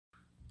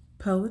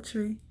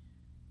Poetry.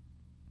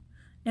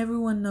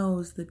 Everyone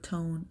knows the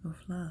tone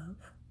of love,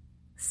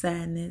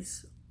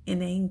 sadness,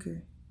 and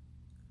anger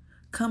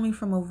coming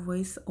from a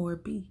voice or a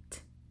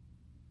beat.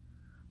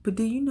 But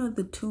do you know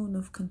the tune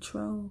of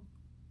control?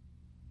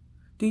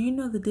 Do you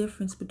know the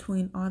difference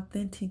between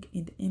authentic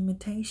and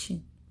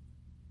imitation?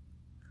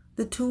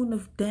 The tune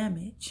of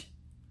damage.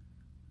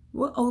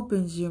 What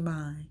opens your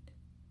mind?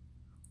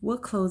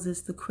 What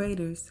closes the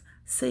craters,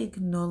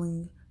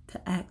 signaling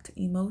to act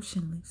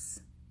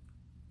emotionless?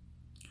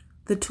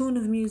 The tune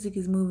of music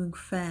is moving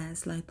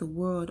fast like the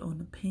world on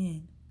a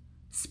pen,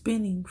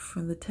 spinning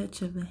from the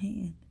touch of the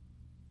hand.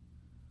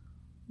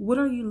 What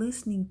are you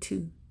listening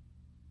to?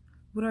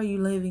 What are you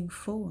living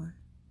for?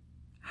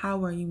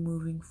 How are you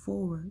moving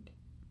forward?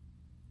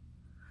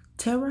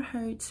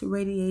 Terahertz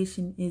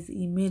radiation is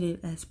emitted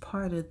as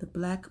part of the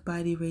black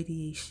body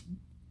radiation.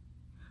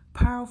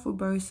 Powerful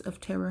bursts of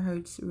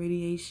terahertz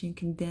radiation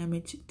can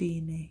damage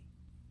DNA.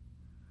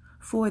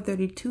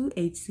 432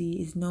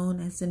 Hz is known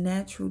as the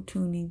natural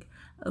tuning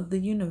of the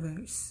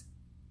universe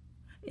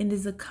and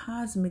is a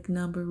cosmic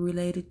number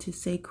related to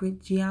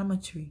sacred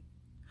geometry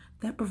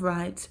that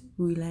provides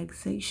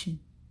relaxation.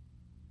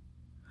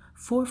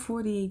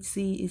 440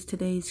 Hz is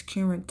today's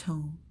current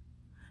tone.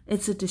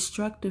 It's a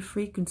destructive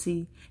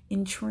frequency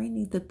in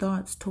training the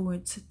thoughts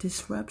towards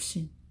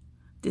disruption,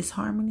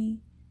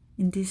 disharmony,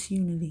 and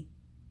disunity.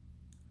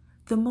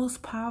 The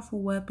most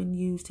powerful weapon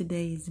used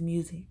today is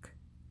music.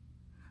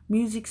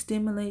 Music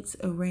stimulates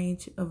a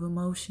range of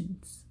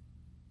emotions.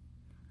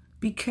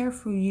 Be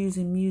careful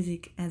using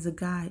music as a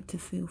guide to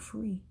feel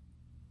free.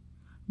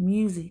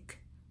 Music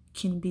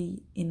can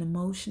be an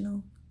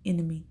emotional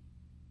enemy.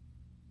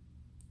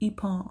 E.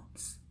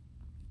 Palms.